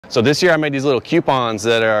So this year I made these little coupons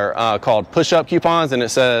that are called push-up coupons, and it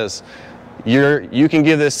says you can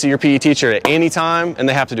give this to your PE teacher at any time, and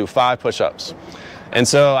they have to do 5 push-ups. And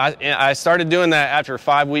so I started doing that after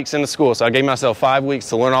 5 weeks into school. So I gave myself 5 weeks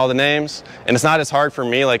to learn all the names. And it's not as hard for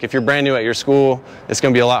me. Like if you're brand new at your school, it's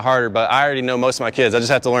going to be a lot harder. But I already know most of my kids. I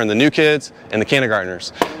just have to learn the new kids and the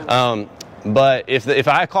kindergartners. But if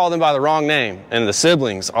I call them by the wrong name, and the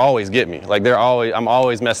siblings always get me, like I'm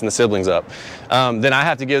always messing the siblings up, then I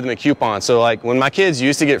have to give them a coupon. So like when my kids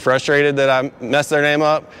used to get frustrated that I messed their name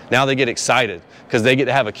up, now they get excited because they get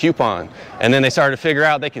to have a coupon. And then they started to figure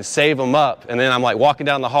out they can save them up. And then I'm like walking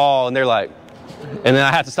down the hall and they're like, and then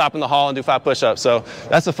I have to stop in the hall and do 5 push-ups. So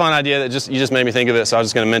that's a fun idea that you just made me think of it, so I was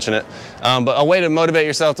just going to mention it. But a way to motivate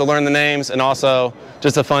yourself to learn the names, and also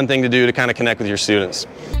just a fun thing to do to kind of connect with your students.